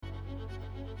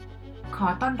อ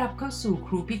ต้อนรับเข้าสู่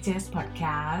KruPJess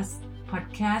Podcast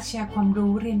แชร์ความ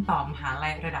รู้เรียนต่อมหาลั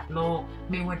ยระดับโลก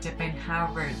ไม่ว่าจะเป็น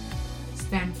Harvard,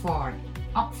 Stanford,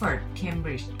 Oxford,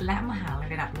 Cambridge และมหาลัย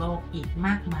ระดับโลกอีกม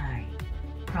ากมาย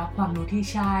เพราะความรู้ที่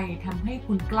ใช่ทำให้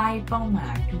คุณใกล้เป้าหมา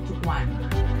ยทุกๆวัน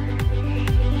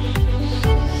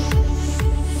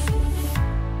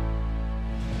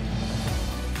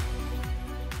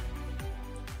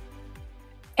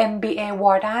MBA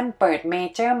Wharton เปิดเม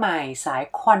เจอร์ใหม่สาย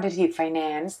Quantitative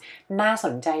Finance น่าส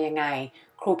นใจยังไง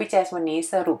ครูพี่เจสวันนี้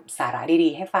สรุปสาระดี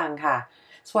ๆให้ฟังค่ะ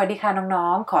สวัสดีค่ะน้อ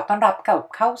งๆขอต้อนรับ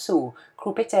เข้าสู่ครู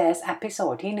พี่เจส EP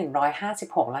ที่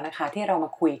156แล้วนะคะที่เรามา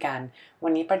คุยกันวั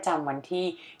นนี้ประจำวันที่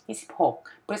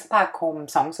26พฤษภาคม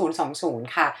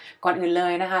2020ค่ะก่อนอื่นเล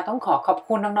ยนะคะต้องขอบ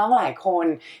คุณน้องๆหลายคน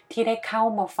ที่ได้เข้า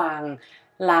มาฟัง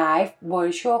Live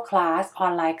Virtual Class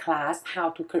Online Class How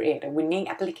to Create a Winning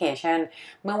Application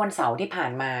เมื่อวันเสาร์ที่ผ่า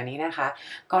นมานี้นะคะ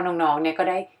ก็น้องๆเนี่ยก็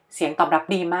ได้เสียงตอบรับ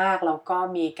ดีมากแล้วก็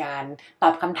มีการตอ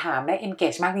บคำถามได้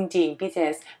engage มากจริงๆพี่เจ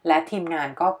สและทีมงาน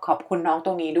ก็ขอบคุณน้องต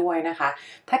รงนี้ด้วยนะคะ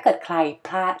ถ้าเกิดใครพ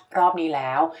ลาดรอบนี้แ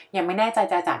ล้วยังไม่แน่ใจ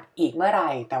จะจัดอีกเมื่อไห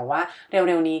ร่แต่ว่าเ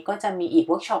ร็วๆนี้ก็จะมีอีกเ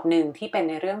วิร์กช็อปหนึ่งที่เป็น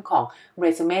ในเรื่องของ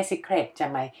Resume Secret จะ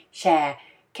มาแชร์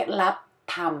เคล็ดลับ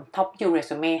ทำ Top U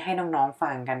Resume ให้น้องๆ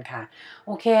ฟังกันค่ะโ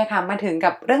อเคค่ะมาถึง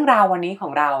กับเรื่องราววันนี้ขอ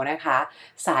งเรานะคะ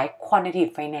สาย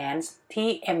Quantitative Finance ที่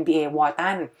MBA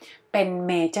Wharton เป็นเ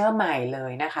มเจอร์ใหม่เล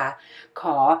ยนะคะข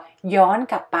อย้อน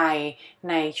กลับไป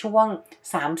ในช่วง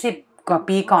30กว่า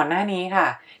ปีก่อนหน้านี้ค่ะ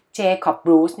เจคอบบ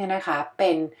รูซเนี่ยนะคะเป็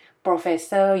น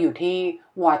Professor อยู่ที่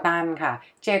Wharton ค่ะ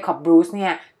เจคอบบรูซเนี่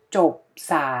ยจบ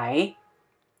สาย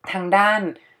ทางด้าน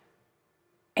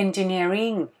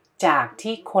Engineeringจาก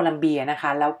ที่โคลัมเบียนะค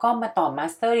ะแล้วก็มาต่อ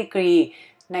Master Degree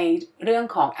ในเรื่อง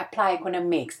ของ Applied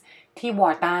Economics ที่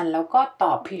Wharton แล้วก็ต่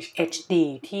อ PhD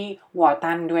ที่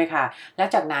Wharton ด้วยค่ะแล้ว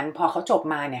จากนั้นพอเขาจบ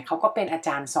มาเนี่ยเขาก็เป็นอาจ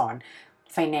ารย์สอน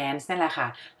Finance นั่นแหละค่ะ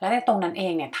และในตรงนั้นเอ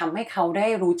งเนี่ยทำให้เขาได้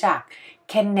รู้จัก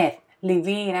Kenneth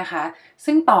Levy นะคะ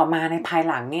ซึ่งต่อมาในภาย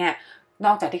หลังเนี่ยน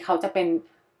อกจากที่เขาจะเป็น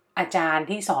อาจารย์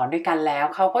ที่สอนด้วยกันแล้ว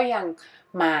เขาก็ยัง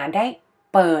มาได้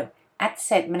เปิด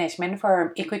Asset Management Firm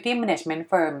Equity Management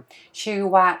Firm ชื่อ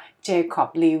ว่า Jacob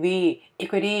Levy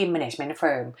Equity Management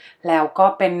Firm แล้วก็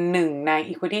เป็นหนึ่งใน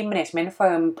Equity Management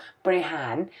Firm บริหา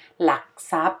รหลัก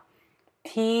ทรัพย์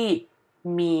ที่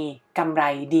มีกำไร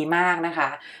ดีมากนะคะ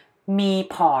มี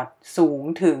พอร์ตสูง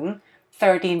ถึง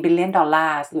13 billion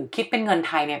dollars หรือคิดเป็นเงินไ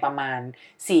ทยเนี่ยประมาณ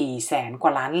400,000 กว่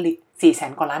าล้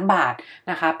านบาท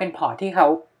นะคะเป็นพอร์ตที่เขา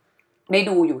ได้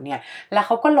ดูอยู่เนี่ยแล้วเ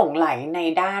ขาก็หลงไหลใน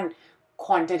ด้าน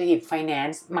Quantitative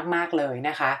Finance มากๆเลย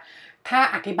นะคะถ้า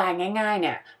อธิบายง่ายๆเ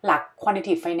นี่ยหลัก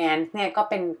Quantitative Finance เนี่ยก็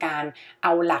เป็นการเอ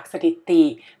าหลักสถิติ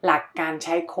หลักการใ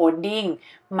ช้โคดดิ้ง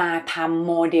มาทำ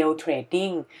โมเดลเทรดดิ้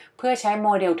งเพื่อใช้โม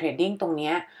เดลเทรดดิ้งตรง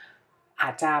นี้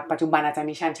ปัจจุบันอาจจะ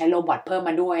มีการใช้โรบอทเพิ่ม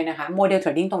มาด้วยนะคะโมเดลเทร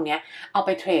ดดิ้งตรงนี้เอาไป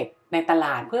เทรดในตล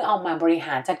าดเพื่อเอามาบริห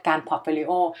ารจัดการพอร์ตโฟลิโ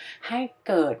อให้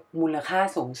เกิดมูลค่า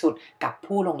สูงสุดกับ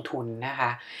ผู้ลงทุนนะค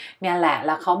ะเนี่ยแหละแ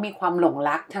ล้วเขามีความหลง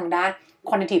รักทางด้าน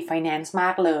Quantitative Finance ม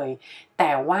ากเลยแ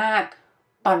ต่ว่า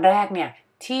ตอนแรกเนี่ย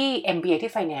ที่ MBA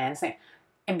ที่ Finance เนี่ย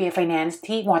MBA Finance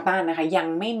ที่ Wharton นะคะยัง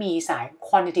ไม่มีสาย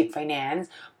Quantitative Finance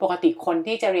ปกติคน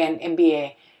ที่จะเรียน MBA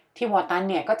ที่ Wharton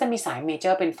เนี่ยก็จะมีสายเมเจอ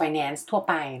ร์เป็น Finance ทั่ว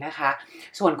ไปนะคะ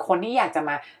ส่วนคนที่อยากจะม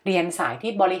าเรียนสาย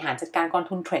ที่บริหารจัดการกอง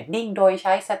ทุนเทรดดิ้งโดยใ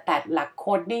ช้สแตทหลักโค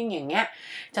ดดิ้งอย่างเงี้ย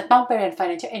จะต้องไปเรียน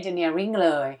Financial Engineering เล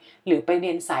ยหรือไปเรี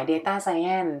ยนสาย Data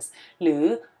Science หรื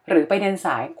อไปเรียนส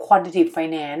าย Quantitative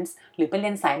Finance หรือไปเรี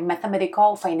ยนสาย Mathematical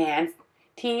Finance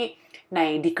ที่ใน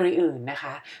ดีกรีอื่นนะค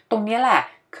ะตรงนี้แหละ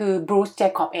คือบรูซ เจ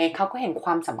คอบเองเขาก็เห็นคว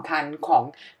ามสำคัญของ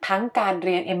ทั้งการเ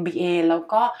รียน MBA แล้ว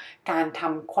ก็การท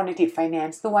ำ Quantitative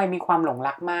Finance ด้วยมีความหลง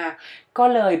รักมากก็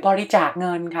เลยบริจาคเ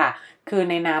งินค่ะคือ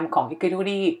ในนามของ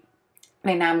Equity ใ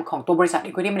นนามของตัวบริษัท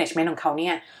Equity Management ของเขาเนี่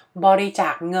ยบริจา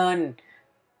คเงิน8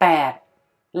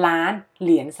 ล้านเห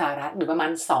รียญสหรัฐหรือประมา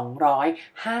ณ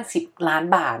250 ล้าน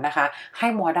บาทนะคะให้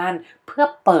Wharton เพื่อ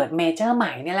เปิดเมเจอร์ให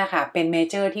ม่นี่แหละค่ะเป็นเม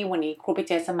เจอร์ที่วันนี้ครูพี่เ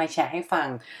จสจะมาแชร์ให้ฟัง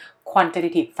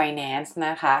Quantitative Finance น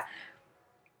ะคะ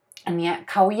อันเนี้ย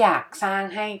เขาอยากสร้าง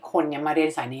ให้คนเนี่ยมาเรียน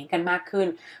สายนี้กันมากขึ้น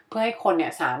เพื่อให้คนเนี่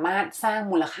ยสามารถสร้าง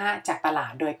มูลค่าจากตลา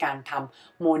ดโดยการท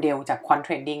ำโมเดลจาก Quant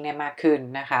Trading ได้มากขึ้น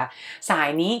นะคะสาย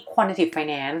นี้ Quantitative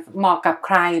Finance เหมาะกับใ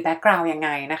ครแบ็คกราวด์ยังไง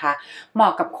นะคะเหมา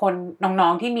ะกับคนน้อ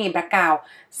งๆที่มีแบ็คกราวด์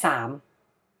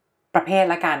3ประเภท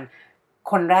ละกัน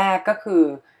คนแรกก็คือ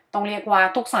ต้องเรียกว่า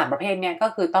ทุก3ประเภทเนี่ยก็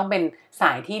คือต้องเป็นส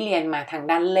ายที่เรียนมาทาง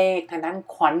ด้านเลขทางด้าน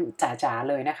ควอนจ๋าๆ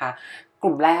เลยนะคะ ก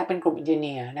ลุ่มแรกเป็นกลุ่ม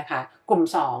Engineer นะคะกลุ่ม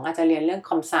2อาจจะเรียนเรื่อง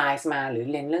Com Science มาหรือ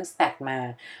เรียนเรื่อง Stat มา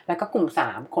แล้วก็กลุ่ม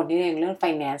3คนที่เรียนเรื่อง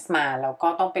Finance มาแล้วก็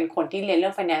ต้องเป็นคนที่เรียนเรื่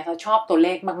อง Finance แล้วชอบตัวเล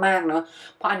ขมากๆเนอะ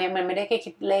เพราะอันนี้มันไม่ได้แค่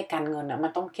คิดเลขการเงินนะมั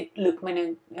นต้องคิดลึกมาใน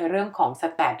เรื่องของ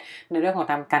Stat ในเรื่องของ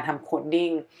การทำ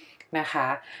Coding นะคะ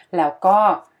แล้วก็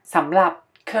สำหรับ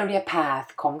career path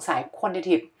ของสาย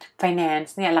Quantitative Finance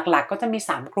เนี่ยหลักๆก็จะมี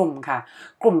3กลุ่มค่ะ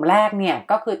กลุ่มแรกเนี่ย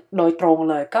ก็คือโดยตรง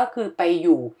เลยก็คือไปอ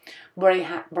ยู่บ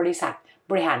ริษัท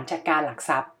บริหารจัดการหลัก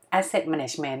ทรัพย์ Asset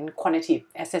Management Quantitative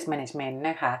Asset Management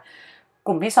นะคะก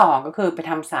ลุ่มที่2ก็คือไป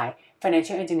ทำสาย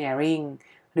Financial Engineering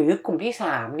หรือกลุ่มที่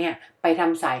3เนี่ยไปท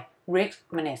ำสาย Risk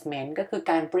Management ก็คือ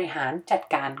การบริหารจัด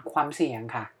การความเสี่ยง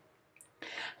ค่ะ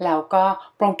แล้วก็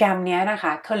โปรแกรมนี้นะค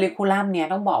ะเคอริคูลัมเนี่ย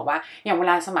ต้องบอกว่าอย่างเว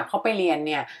ลาสมัครเข้าไปเรียนเ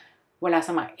นี่ยเวลาส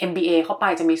มัคร MBA เข้าไป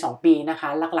จะมี2ปีนะคะ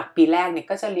หลักๆปีแรกเนี่ย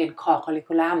ก็จะเรียน Core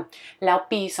Curriculum แล้ว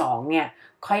ปี2เนี่ย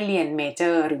ค่อยเรียน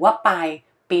Major หรือว่าปลาย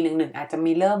ปี1อาจจะ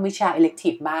มีเริ่มวิชา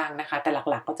elective บ้างนะคะแต่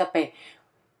หลักๆก็จะไป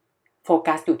โฟ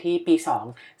กัสอยู่ที่ปี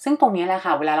2ซึ่งตรงนี้แหละค่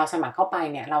ะเวลาเราสมัครเข้าไป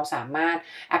เนี่ยเราสามารถ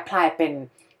apply เป็น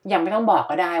ยังไม่ต้องบอก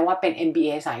ก็ได้ว่าเป็น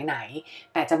MBA สายไหน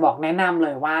แต่จะบอกแนะนำเล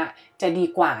ยว่าจะดี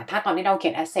กว่าถ้าตอนที่เราเขี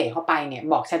ยน essay เข้าไปเนี่ย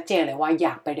บอกชัดเจนเลยว่าอย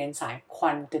ากไปเรียนสาย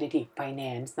Quantitative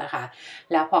Finance นะคะ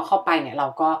แล้วพอเข้าไปเนี่ยเรา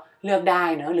ก็เลือกได้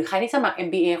เนอะหรือใครที่สมัคร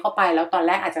MBA เข้าไปแล้วตอนแ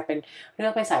รกอาจจะเป็นเลือ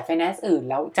กเป็นสาย Finance อื่น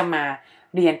แล้วจะมา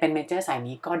เรียนเป็น Major สาย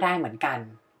นี้ก็ได้เหมือนกัน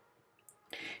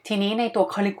ทีนี้ในตัว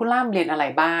curriculum เรียนอะไร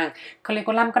บ้าง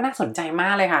curriculum ก็น่าสนใจมา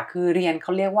กเลยค่ะคือเรียนเข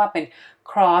าเรียกว่าเป็น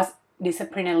cross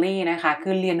disciplinary นะคะคื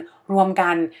อเรียนรวมกั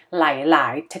นหลา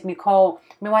ยๆ technical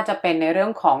ไม่ว่าจะเป็นในเรื่อ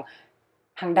งของ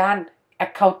ทางด้าน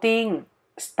accounting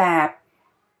stat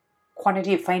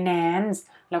quantitative finance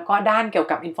แล้วก็ด้านเกี่ยว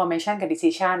กับ information กับ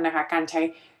decision นะคะการใช้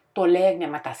ตัวเลขเนี่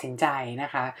ยมาตัดสินใจนะ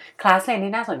คะคลาสเรียน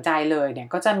ที่น่าสนใจเลยเนี่ย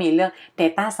ก็จะมีเรื่อง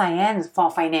data science for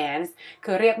finance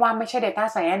คือเรียกว่าไม่ใช่ data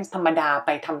science ธรรมดาไป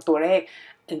ทำตัวเลข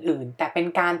อื่นๆแต่เป็น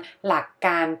การหลักก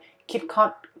าร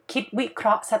คิดวิเคร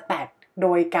าะห์ stat โด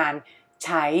ยการใ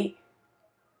ช้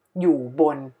อยู่บ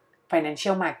น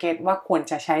financial market ว่าควร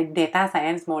จะใช้ data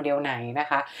science model ไหนนะ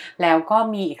คะแล้วก็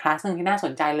มีอีกคลาสนึงที่น่าส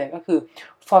นใจเลยก็คือ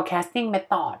forecasting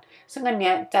method ซึ่งอันเ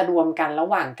นี้ยจะรวมกันระ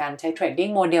หว่างการใช้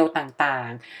trading model ต่าง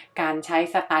ๆการใช้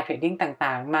สไตล์ trading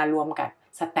ต่างๆมารวมกับ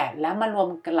stat และมารวม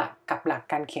กับหลัก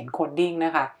การเขียน coding น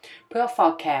ะคะเพื่อ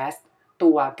forecast ตั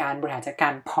วการบริหารจัดกา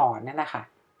รพอร์ตนั่นแหละค่ะ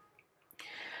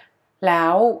แล้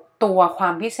วตัวคว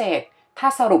ามพิเศษถ้า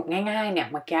สรุปง่ายๆเนี่ย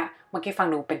เมื่อกี้ฟัง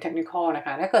ดูเป็นเทคนิคอลนะค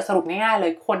ะถ้าเกิดสรุปง่ายๆเล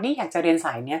ยคนที่อยากจะเรียนส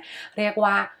ายเนี้ยเรียก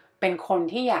ว่าเป็นคน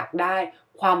ที่อยากได้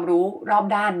ความรู้รอบ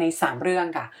ด้านใน3เรื่อง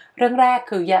ค่ะเรื่องแรก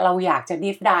คือเราอยากจะ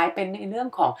deep dive เป็นในเรื่อง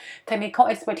ของ technical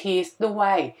expertise ด้ว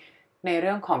ยในเ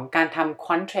รื่องของการทำ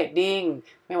quant trading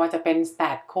ไม่ว่าจะเป็น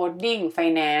stat coding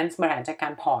finance บริหารจัดกา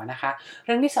รพอร์ตนะคะเ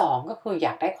รื่องที่2ก็คืออย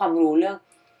ากได้ความรู้เรื่อง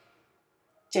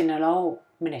general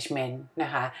management นะ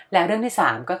คะและเรื่องที่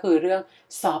3ก็คือเรื่อง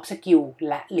soft skill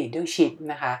และ leadership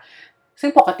นะคะซึ่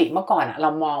งปกติเมื่อก่อนเรา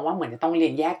มองว่าเหมือนจะต้องเรี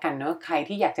ยนแยกกันเนอะใคร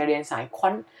ที่อยากจะเรียนสาย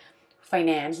quant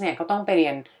finance เนี่ยก็ต้องไปเรี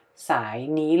ยนสาย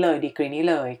นี้เลยดีกรีนี้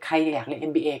เลยใครอยากเรียน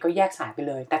MBA ก็แยกสายไป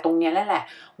เลยแต่ตรงนี้แหละ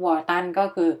Wharton ก็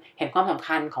คือเห็นความสำ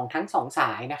คัญของทั้ง2ส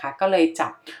ายนะคะก็เลยจั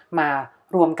บมา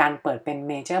รวมกันเปิดเป็น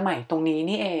เมเจอร์ใหม่ตรงนี้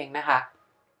นี่เองนะคะ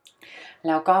แ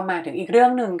ล้วก็มาถึงอีกเรื่อ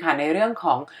งหนึ่งค่ะในเรื่องข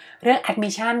องเรื่อง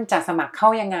admission จะสมัครเข้า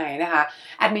ยังไงนะคะ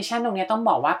admission ตรงนี้ต้อง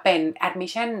บอกว่าเป็น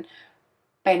admission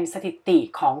เป็นสถิติ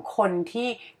ของคนที่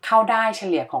เข้าได้เฉ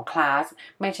ลี่ยของคลาส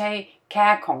ไม่ใช่แค่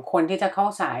ของคนที่จะเข้า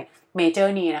สายเมเจอ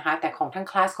ร์นี้นะคะแต่ของทั้ง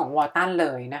คลาสของ Wharton เล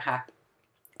ยนะคะ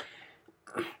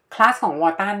คลาสของ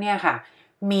Wharton เนี่ยค่ะ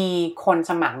มีคน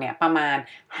สมัครเนี่ยประมาณ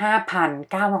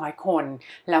 5,900 คน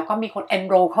แล้วก็มีคน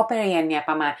enroll เข้าไปเรียนเนี่ย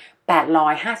ประมาณ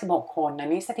856 คนอัน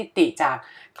นี้สถิติจาก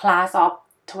Class of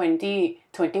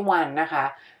 2021นะคะ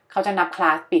เขาจะนับคล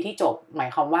าสปีที่จบหมาย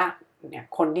ความว่าเนี่ย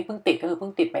คนที่เพิ่งติดก็คือเพิ่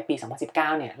งติดไปปี2019เ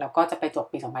นี่ยแล้วก็จะไปจบ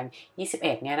ปี2021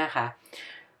เนี่ยนะคะ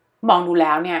มองดูแ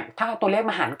ล้วเนี่ยถ้าตัวเลข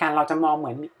มาหารกันเราจะมองเหมื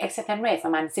อน acceptance rate ปร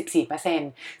ะมาณ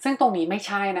 14% ซึ่งตรงนี้ไม่ใ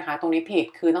ช่นะคะตรงนี้ผิด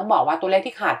คือต้องบอกว่าตัวเลข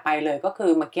ที่ขาดไปเลยก็คื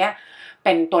อเมื่อกี้เ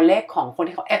ป็นตัวเลขของคน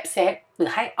ที่เขา accept หรือ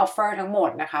ให้ offer ทั้งหมด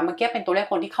นะคะเมื่อกี้เป็นตัวเลข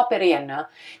คนที่เข้าไปเรียนเนอะ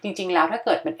จริงๆแล้วถ้าเ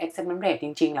กิดเป็น acceptance rate จ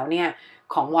ริงๆแล้วเนี่ย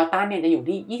ของ Wharton เนี่ยจะอยู่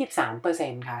ที่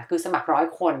 23% ค่ะคือสมัคร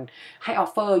100คนให้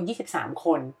offer 23 ค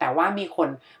นแต่ว่ามีคน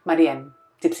มาเรียน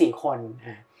14 คน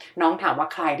น้องถามว่า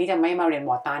ใครที่จะไม่มาเรียน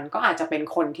Wharton ก็อาจจะเป็น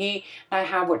คนที่ได้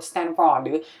Harvard Stanford ห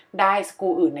รือได้สกู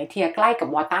ลอื่นในเทียร์ใกล้กับ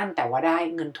Wharton แต่ว่าได้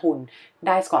เงินทุนไ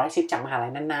ด้ scholarship จากมหาลั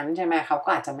ยนั้นๆใช่ไหมเขาก็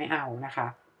อาจจะไม่เอานะคะ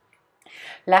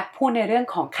และพูดในเรื่อง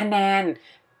ของคะแนน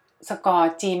สกอ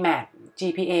ร์ GMAT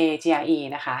GPA GRE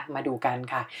นะคะมาดูกัน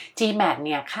ค่ะ GMAT เ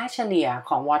นี่ยค่าเฉลี่ย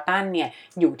ของ Wharton เนี่ย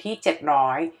อยู่ที่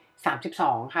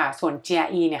 32ค่ะส่วน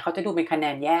GRE เนี่ยเขาจะดูเป็นคะแน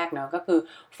นแยกเนาะก็คือ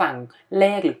ฝั่งเล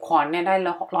ขหรือควอนเนี่ยได้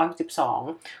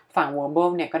162ฝั่ง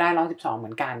verbal เนี่ยก็ได้112เหมื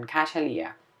อนกันค่าเฉลี่ย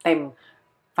เต็ม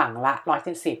ฝั่งละ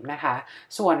170นะคะ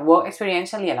ส่วน work experience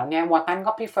เฉลี่ยแล้วเนี่ย Wharton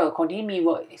ก็ prefer คนที่มี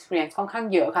work experience ค่อนข้าง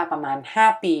เยอะค่ะประมาณ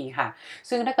5ปีค่ะ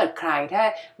ซึ่งถ้าเกิดใครถ้า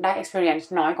ได้ experience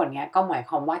น้อยกว่านี้ก็หมายค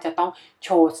วามว่าจะต้องโช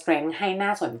ว์ strength ให้น่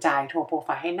าสนใจโชว์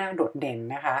profile ให้น่าโดดเด่น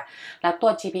นะคะแล้วตั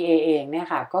ว GPA เองเนี่ย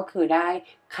ค่ะก็คือได้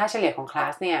ค่าเฉลี่ยของคลา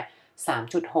สเนี่ย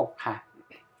 3.6 ค่ะ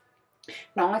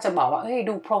น้องอาจจะบอกว่า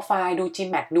ดูโปรไฟล์ดู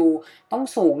GMAT ดูต้อง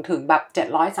สูงถึงแบบ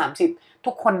730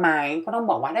ทุกคนไหมก็ต้อง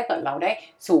บอกว่าถ้าเกิดเราได้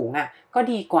สูงก็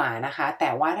ดีกว่านะคะแต่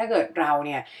ว่าถ้าเกิดเราเ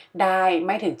นี่ยได้ไ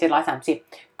ม่ถึง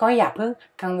730ก็อย่าเพิ่ง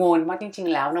กังวลว่าจริง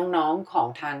ๆแล้วน้องๆของ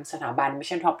ทางสถาบัน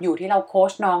Mission Top U ที่เราโค้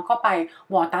ชน้องเข้าไป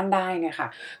Wharton ได้เนี่ยค่ะ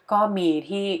ก็มี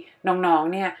ที่น้อง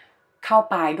ๆเนี่ยเข้า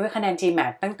ไปด้วยคะแนน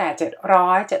GMAT ตั้งแต่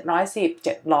700 710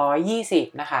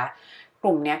 720นะคะก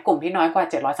ลุ่มนี้กลุ่มที่น้อยกว่า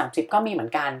730ก็มีเหมือ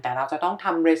นกันแต่เราจะต้องท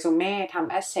ำเรซูเม่ทำ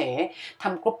เอสเซท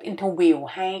ำกรุ๊ปอินเทอร์วิว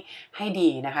ให้ดี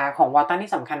นะคะของ Wharton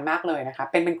นี่สำคัญมากเลยนะคะ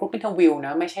เป็นกรุ๊ปอินเทอร์วิวน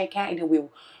ะไม่ใช่แค่อินเทอร์วิว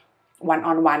one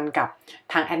on one กับ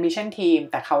ทาง admission team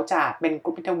แต่เขาจะเป็นก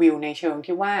รุ๊ปอินเทอร์วิวในเชิง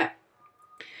ที่ว่า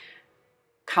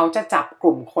เขาจะจับก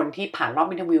ลุ่มคนที่ผ่านรอบ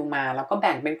อินเทอร์วิวมาแล้วก็แ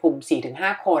บ่งเป็นกลุ่ม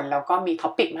 4-5 คนแล้วก็มีท็อ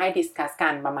ปิกมาให้ดิสคัสกั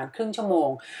นประมาณครึ่งชั่วโมง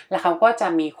แล้วเขาก็จะ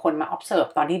มีคนมา observe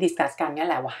ตอนที่ดิสคัสกันเนี่ย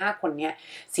แหละว่า5คนเนี้ย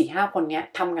 4-5 คนเนี้ย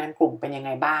ทำงานกลุ่มเป็นยังไง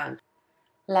บ้าง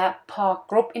และพอ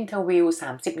กรุ๊ปอินเทอร์วิว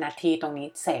30นาทีตรงนี้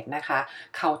เสร็จนะคะ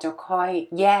เขาจะค่อย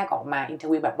แยกออกมาอินเทอ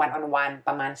ร์วิวแบบ one on one ป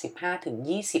ระมาณ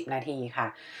 15-20 นาทีค่ะ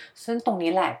ซึ่งตรง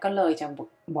นี้แหละก็เลยจะ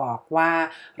บอกว่า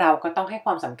เราก็ต้องให้ค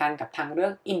วามสำคัญกับทั้งเรื่อ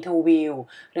งอินเทอร์วิว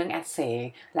เรื่อง essay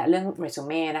และเรื่อง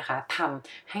resume นะคะท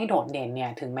ำให้โดดเด่นเนี่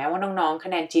ยถึงแม้ว่าน้องๆคะ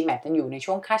แนน GMAT จะอยู่ใน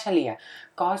ช่วงค่าเฉลี่ย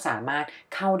ก็สามารถ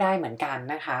เข้าได้เหมือนกัน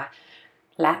นะคะ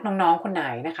และน้องๆคนไหน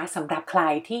นะคะสำหรับใคร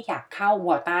ที่อยากเข้า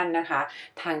Wharton นะคะ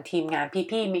ทางทีมงาน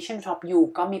พี่ๆ Mission Top U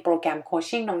ก็มีโปรแกรมโคช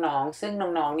ชิ่งน้องๆซึ่ง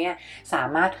น้องๆเนี่ยสา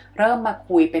มารถเริ่มมา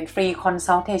คุยเป็นฟรี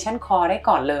consultation call ได้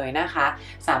ก่อนเลยนะคะ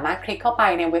สามารถคลิกเข้าไป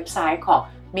ในเว็บไซต์ของ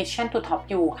Mission to Top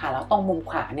U ค่ะแล้วตรงมุม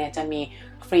ขวาเนี่ยจะมี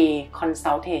ฟรี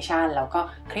consultation แล้วก็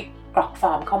คลิกกรอกฟ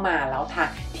อร์มเข้ามาแล้วทาง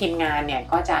ทีมงานเนี่ย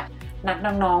ก็จะนัด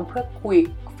น้องๆเพื่อคุย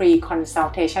ฟรี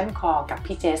consultation call กับ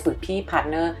พี่เจสหรือพี่พาร์ท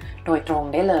เนอร์โดยตรง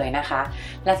ได้เลยนะคะ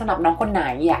และสำหรับน้องคนไหน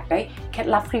อยากได้เคล็ด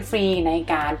ลับฟรีๆใน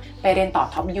การไปเรียนต่อ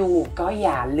Top U ก็อ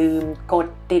ย่าลืมกด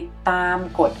ติดตาม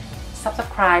กด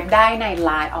subscribe ได้ใน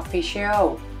Line Official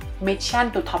Mission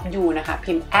to Top U นะคะ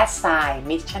พิมพ์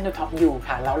 @Mission to Top U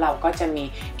ค่ะแล้วเราก็จะมี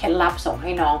เคล็ดลับส่งใ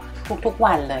ห้น้องทุกๆ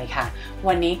วันเลยค่ะ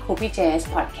วันนี้ครูพี่เจส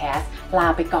Podcast ลา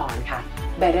ไปก่อนค่ะ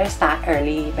Better start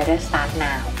early Better start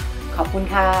now ขอบคุณ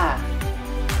ค่ะ